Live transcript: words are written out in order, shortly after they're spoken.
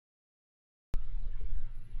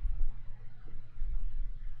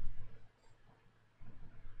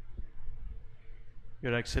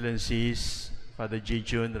Your Excellencies, Father G.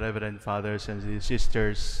 Jun, Reverend Fathers and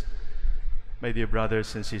Sisters, my dear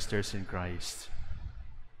brothers and sisters in Christ.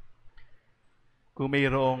 Kung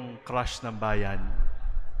mayroong crush ng bayan,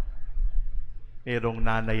 mayroong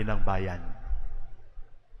nanay ng bayan.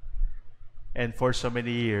 And for so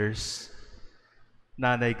many years,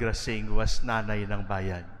 Nanay Grasing was nanay ng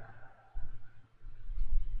bayan.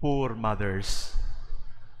 Poor mothers,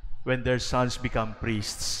 when their sons become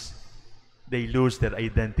priests, they lose their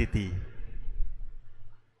identity.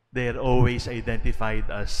 They are always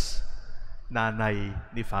identified as nanay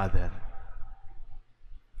ni father.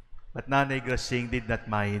 But Nanay Grasing did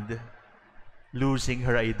not mind losing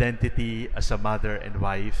her identity as a mother and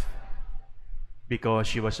wife because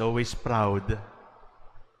she was always proud.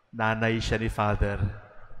 Nanay siya ni father,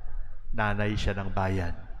 nanay siya ng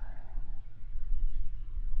bayan.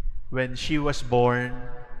 When she was born,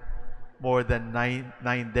 more than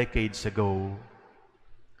nine decades ago,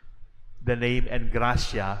 the name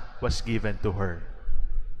Engracia was given to her.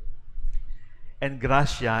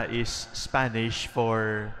 Engracia is Spanish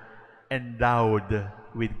for endowed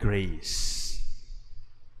with grace.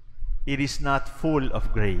 It is not full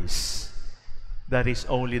of grace. That is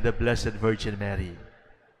only the Blessed Virgin Mary.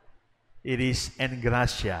 It is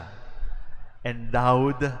Engracia,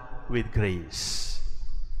 endowed with grace.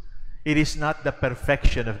 It is not the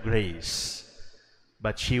perfection of grace,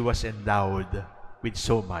 but she was endowed with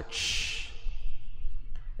so much.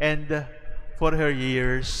 And for her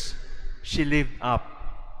years, she lived up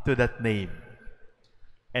to that name,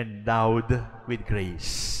 endowed with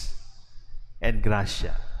grace,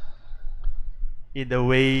 Engracia. In the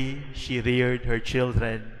way she reared her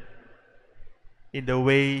children, in the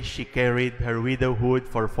way she carried her widowhood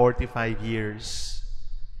for 45 years,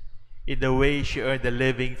 in the way she earned a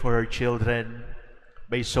living for her children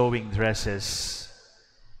by sewing dresses,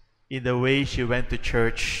 in the way she went to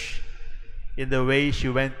church, in the way she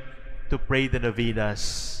went to pray the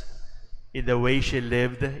novenas, in the way she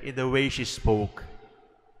lived, in the way she spoke,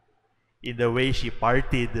 in the way she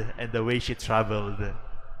partied and the way she traveled,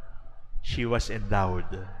 she was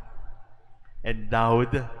endowed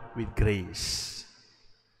with grace.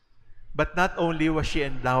 But not only was she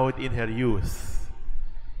endowed in her youth,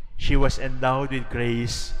 she was endowed with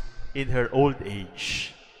grace in her old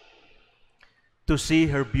age. To see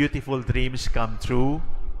her beautiful dreams come true,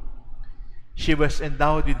 she was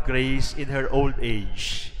endowed with grace in her old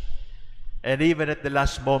age. And even at the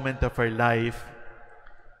last moment of her life,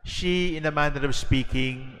 she, in a manner of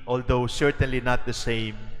speaking, although certainly not the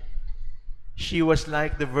same, she was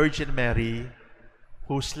like the Virgin Mary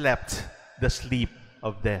who slept the sleep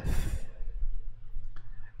of death.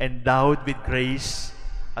 Endowed with grace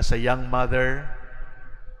as a young mother,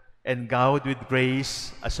 endowed with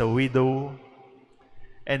grace as a widow,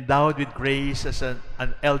 endowed with grace as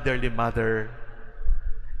an elderly mother,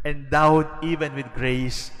 endowed even with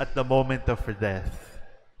grace at the moment of her death.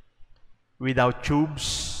 Without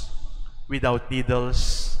tubes, without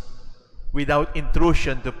needles, without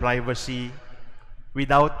intrusion to privacy,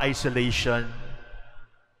 without isolation,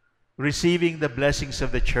 receiving the blessings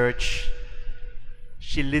of the Church,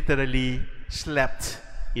 she literally slept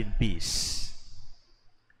in peace,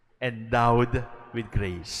 endowed with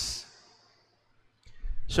grace.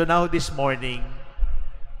 So now this morning,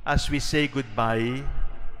 as we say goodbye,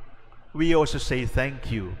 we also say thank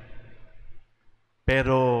you.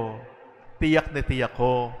 Pero tiyak na tiyak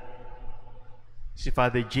ko, si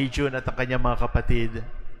Father G. Jun at ang kanyang mga kapatid,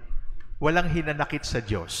 walang hinanakit sa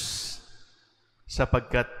Diyos,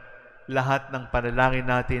 sapagkat lahat ng panalangin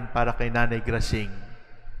natin para kay Nanay Grasing,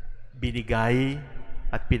 binigay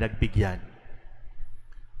at pinagbigyan.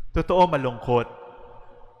 Totoo malungkot,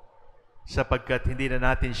 sapagkat hindi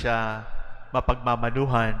na natin siya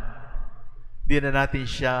mapagmamanuhan, hindi na natin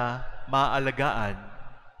siya maaalagaan,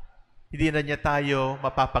 hindi na niya tayo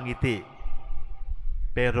mapapangiti.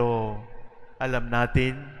 Pero alam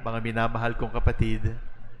natin, mga minamahal kong kapatid,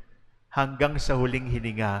 hanggang sa huling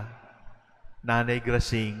hininga, Nanay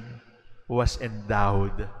Grasing was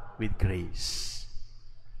endowed with grace.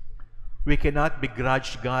 We cannot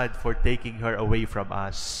begrudge God for taking her away from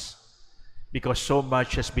us because so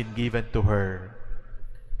much has been given to her.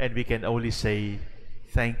 And we can only say,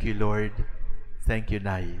 thank you, Lord. Thank you,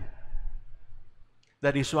 Nay.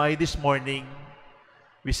 That is why this morning,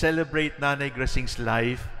 we celebrate Nanay Grasing's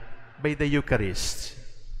life by the Eucharist.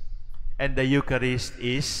 And the Eucharist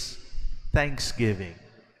is thanksgiving.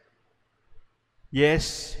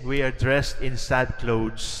 Yes, we are dressed in sad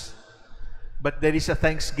clothes, but there is a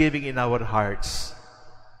thanksgiving in our hearts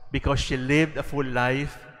because she lived a full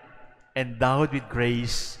life, endowed with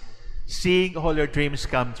grace, seeing all her dreams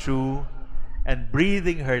come true, and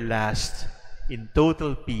breathing her last in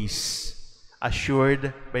total peace,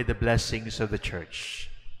 assured by the blessings of the Church.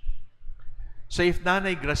 So if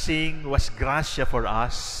Nanay Gracing was Gracia for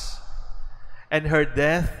us, and her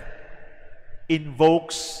death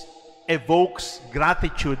evokes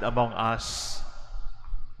gratitude among us,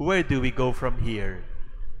 where do we go from here?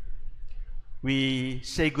 We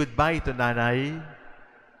say goodbye to Nanay,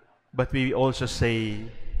 but we also say,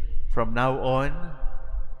 from now on,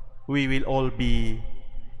 we will all be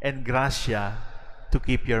Engracia to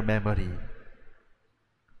keep your memory.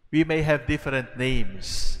 We may have different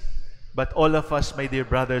names, but all of us, my dear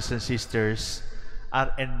brothers and sisters,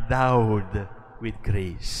 are endowed with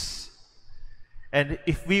grace. And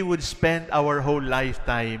if we would spend our whole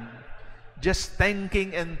lifetime just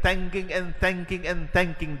thanking and thanking and thanking and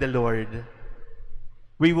thanking the Lord,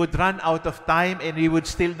 we would run out of time and we would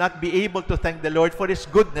still not be able to thank the Lord for His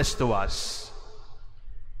goodness to us.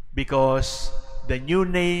 Because the new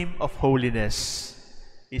name of holiness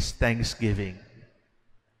is thanksgiving.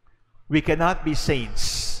 We cannot be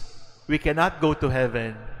saints. We cannot go to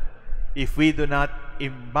heaven if we do not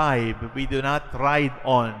imbibe, we do not ride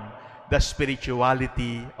on the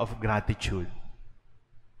spirituality of gratitude.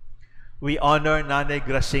 We honor Nanay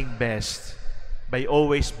Gracing best by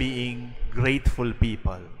always being grateful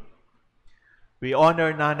people. We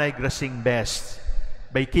honor Nanay Gracing best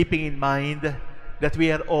by keeping in mind that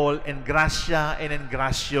we are all Engracia and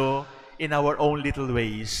Engracio in our own little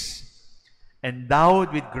ways,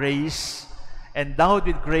 endowed with grace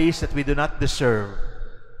that we do not deserve.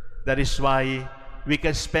 That is why we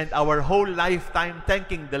can spend our whole lifetime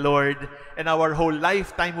thanking the Lord, and our whole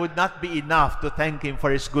lifetime would not be enough to thank Him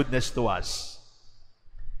for His goodness to us.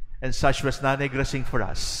 And such was Nanay Gracing for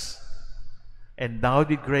us. Endowed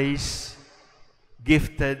with grace,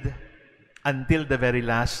 gifted until the very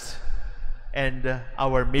last, and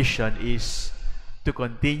our mission is to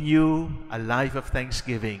continue a life of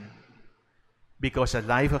thanksgiving, because a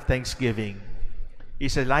life of thanksgiving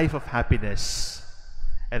is a life of happiness,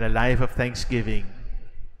 and a life of thanksgiving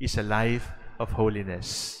is a life of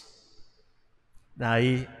holiness.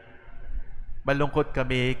 Nay, malungkot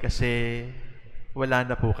kami kasi wala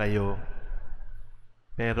na po kayo.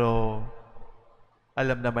 Pero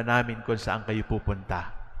alam naman namin kung saan kayo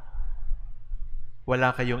pupunta.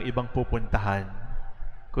 Wala kayong ibang pupuntahan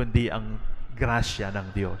kundi ang grasya ng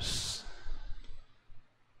Diyos.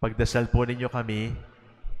 Pagdasal po ninyo kami,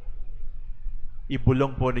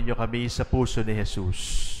 ibulong po ninyo kami sa puso ni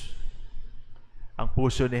Jesus. Ang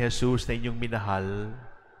puso ni Jesus na inyong minahal,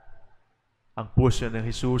 ang puso ni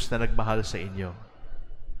Jesus na nagmahal sa inyo.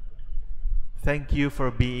 Thank you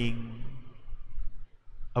for being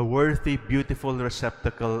a worthy, beautiful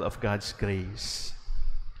receptacle of God's grace.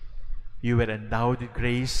 You were endowed with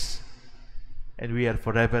grace, and we are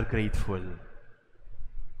forever grateful.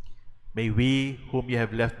 May we, whom you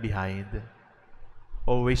have left behind,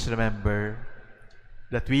 always remember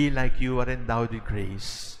that we, like you, are endowed with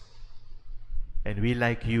grace, and we,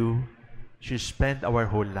 like you, should spend our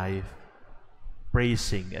whole life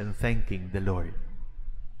praising and thanking the Lord.